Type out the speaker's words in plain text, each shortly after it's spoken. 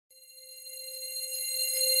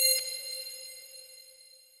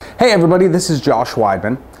Hey everybody, this is Josh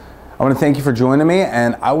Weidman. I want to thank you for joining me,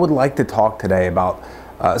 and I would like to talk today about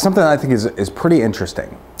something that I think is pretty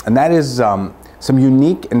interesting, and that is some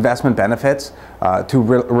unique investment benefits to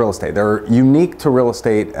real estate. They're unique to real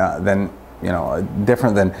estate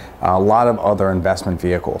different than a lot of other investment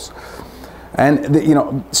vehicles.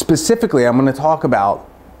 And specifically, I'm going to talk about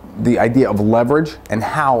the idea of leverage and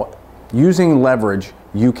how using leverage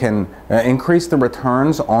you can increase the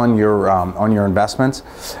returns on your investments.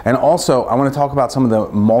 And also, I want to talk about some of the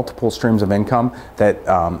multiple streams of income that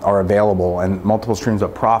are available and multiple streams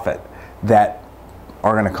of profit that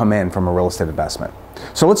are going to come in from a real estate investment.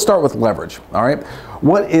 So let's start with leverage. All right,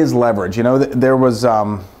 what is leverage? You know, there was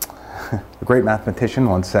a great mathematician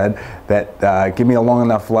once said that give me a long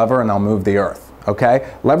enough lever and I'll move the earth.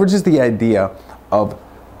 Okay, leverage is the idea of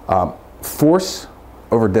force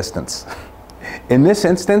over distance. In this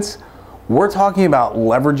instance, we're talking about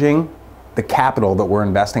leveraging the capital that we're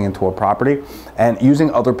investing into a property and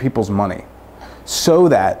using other people's money so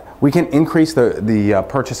that we can increase the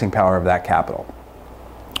purchasing power of that capital.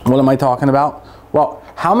 What am I talking about? Well,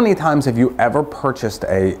 how many times have you ever purchased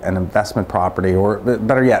an investment property, or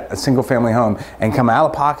better yet, a single family home, and come out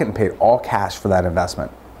of pocket and paid all cash for that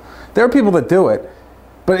investment? There are people that do it,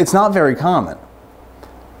 but it's not very common.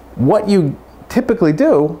 What you typically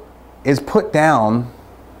do is put down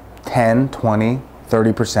 10, 20,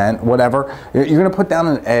 30%, whatever. You're going to put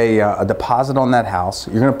down a deposit on that house.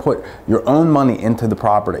 You're going to put your own money into the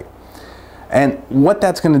property. And what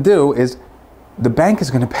that's going to do is the bank is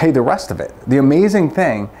going to pay the rest of it. The amazing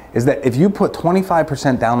thing is that if you put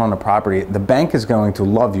 25% down on a property, the bank is going to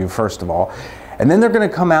love you, first of all. And then they're going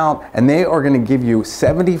to come out and they are going to give you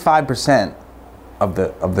 75% of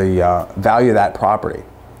the value of that property.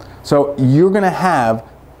 So you're going to have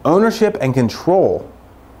ownership and control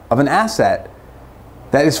of an asset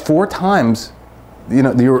that is 4 times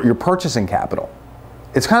your purchasing capital.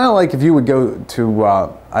 It's kind of like if you would go to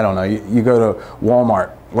I don't know, you go to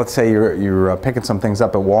Walmart. Let's say you're picking some things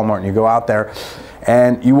up at Walmart and you go out there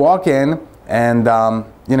and you walk in and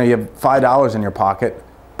you have $5 in your pocket,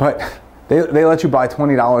 but they let you buy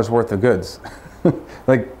 $20 worth of goods.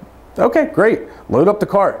 Like, okay, great, load up the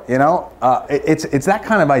cart. It's that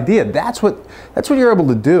kind of idea. That's what you're able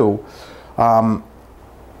to do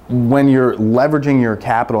when you're leveraging your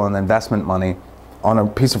capital and investment money on a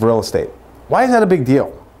piece of real estate. Why is that a big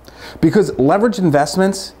deal? Because leveraged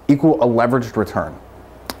investments equal a leveraged return.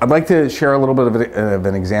 I'd like to share a little bit of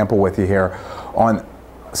an example with you here on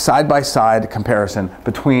side-by-side comparison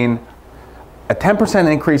between a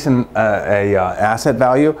 10% increase in a asset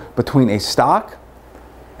value between a stock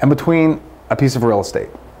and between a piece of real estate.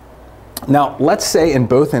 Now, let's say in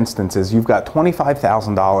both instances you've got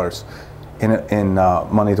 $25,000 in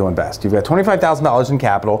money to invest. You've got $25,000 in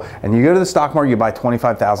capital, and you go to the stock market, you buy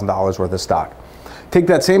 $25,000 worth of stock. Take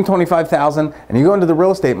that same $25,000 and you go into the real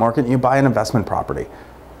estate market and you buy an investment property.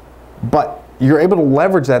 But you're able to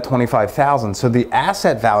leverage that $25,000, so the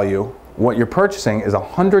asset value, what you're purchasing, is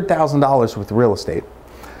 $100,000 with real estate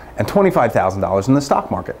and $25,000 in the stock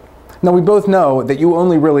market. Now, we both know that you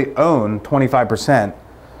only really own 25%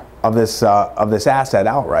 of this asset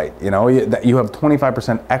outright. That you have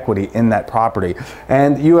 25% equity in that property,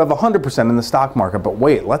 and you have 100% in the stock market. But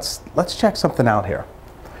wait, let's check something out here.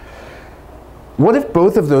 What if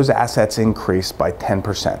both of those assets increase by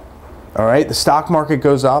 10%? All right, the stock market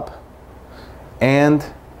goes up, and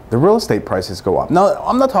the real estate prices go up. Now,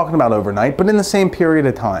 I'm not talking about overnight, but in the same period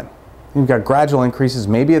of time. You've got gradual increases.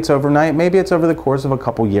 Maybe it's overnight, maybe it's over the course of a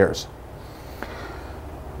couple years.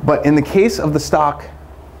 But in the case of the stock,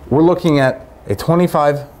 we're looking at a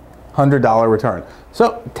 $2,500 return.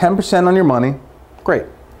 So 10% on your money, great.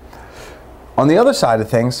 On the other side of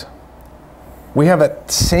things, we have a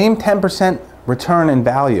same 10% return in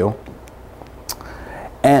value,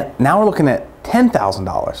 and now we're looking at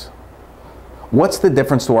 $10,000. What's the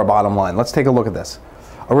difference to our bottom line? Let's take a look at this.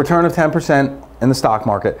 A return of 10% in the stock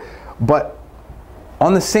market, but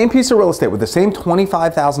on the same piece of real estate with the same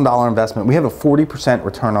 $25,000 investment, we have a 40%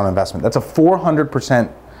 return on investment. That's a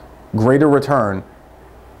 400% greater return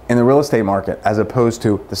in the real estate market as opposed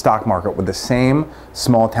to the stock market with the same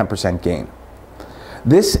small 10% gain.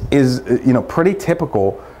 This is pretty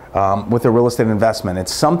typical with a real estate investment.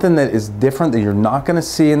 It's something that is different that you're not going to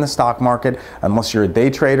see in the stock market unless you're a day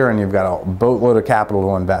trader and you've got a boatload of capital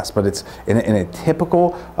to invest. But it's in a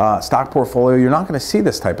typical stock portfolio, you're not going to see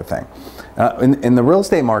this type of thing. In the real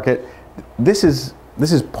estate market, this is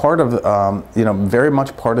part of very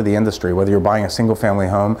much part of the industry. Whether you're buying a single family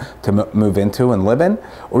home to move into and live in,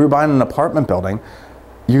 or you're buying an apartment building,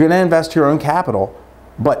 you're going to invest your own capital,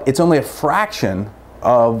 but it's only a fraction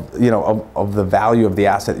of the value of the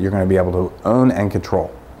asset that you're going to be able to own and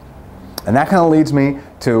control. And that kind of leads me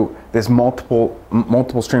to this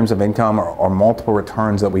multiple streams of income or multiple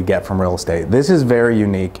returns that we get from real estate. This is very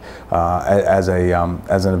unique as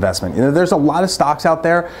an investment. You know, there's a lot of stocks out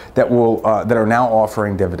there that are now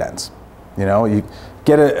offering dividends. You know, you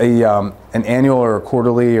get an annual or a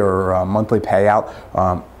quarterly or a monthly payout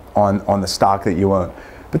on the stock that you own.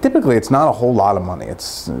 But typically, it's not a whole lot of money.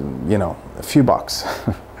 It's a few bucks.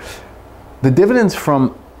 The dividends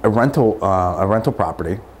from a rental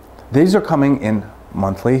property, these are coming in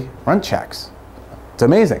monthly rent checks. It's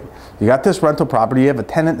amazing. You got this rental property, you have a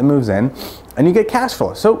tenant that moves in, and you get cash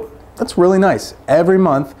flow. So that's really nice. Every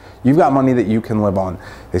month, you've got money that you can live on.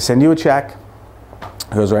 They send you a check,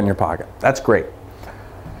 it goes right in your pocket. That's great.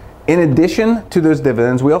 In addition to those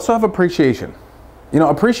dividends, we also have appreciation. You know,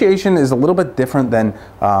 appreciation is a little bit different than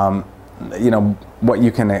what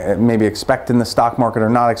you can maybe expect in the stock market or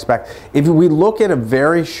not expect. If we look at a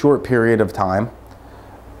very short period of time,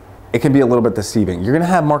 it can be a little bit deceiving. You're going to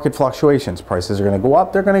have market fluctuations. Prices are going to go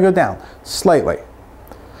up, they're going to go down slightly.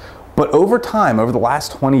 But over time, over the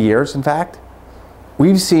last 20 years, in fact,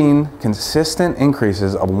 we've seen consistent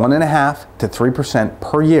increases of 1.5% to 3%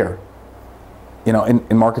 per year, you know,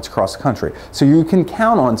 in markets across the country. So you can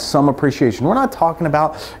count on some appreciation. We're not talking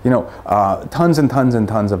about, tons and tons and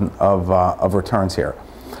tons of returns here.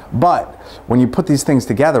 But when you put these things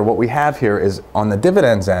together, what we have here is on the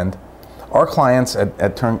dividends end, our clients we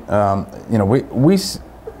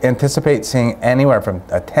anticipate seeing anywhere from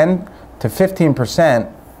a 10 to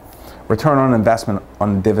 15% return on investment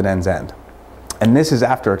on the dividends end. And this is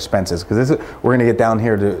after expenses, because we're going to get down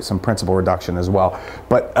here to some principal reduction as well.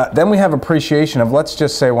 But then we have appreciation of, let's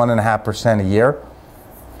just say, 1.5% a year.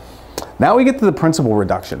 Now we get to the principal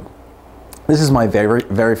reduction. This is my very,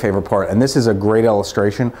 very favorite part, and this is a great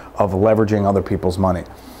illustration of leveraging other people's money.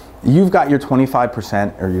 You've got your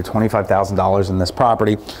 25% or your $25,000 in this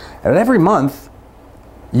property, and every month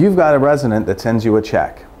you've got a resident that sends you a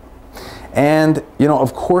check. And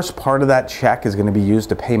of course, part of that check is going to be used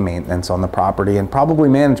to pay maintenance on the property and probably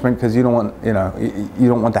management, because you don't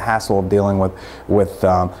want the hassle of dealing with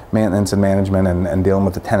maintenance and management and dealing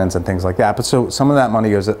with the tenants and things like that. But so some of that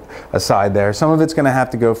money goes aside there. Some of it's going to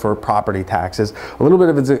have to go for property taxes. A little bit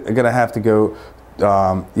of it's going to have to go,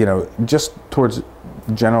 just towards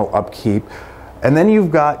general upkeep. And then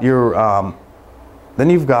you've got your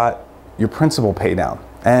principal pay down.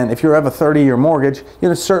 And if you have a 30-year mortgage,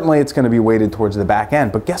 certainly it's going to be weighted towards the back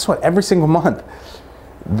end. But guess what? Every single month,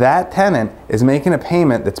 that tenant is making a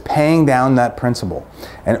payment that's paying down that principal.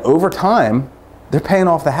 And over time, they're paying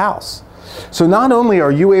off the house. So not only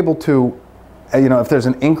are you able to, if there's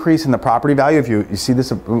an increase in the property value, if you see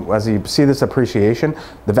this, as you see this appreciation,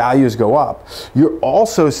 the values go up. You're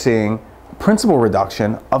also seeing principal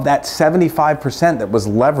reduction of that 75% that was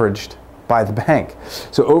leveraged by the bank.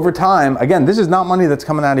 So over time, again, this is not money that's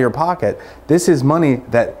coming out of your pocket. This is money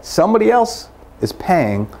that somebody else is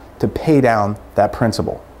paying to pay down that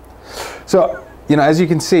principal. So, as you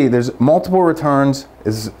can see, there's multiple returns.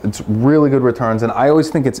 It's really good returns. And I always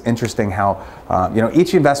think it's interesting how,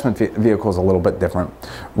 each investment vehicle is a little bit different.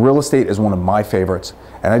 Real estate is one of my favorites.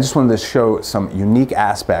 And I just wanted to show some unique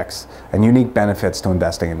aspects and unique benefits to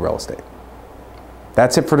investing in real estate.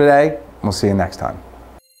 That's it for today. We'll see you next time.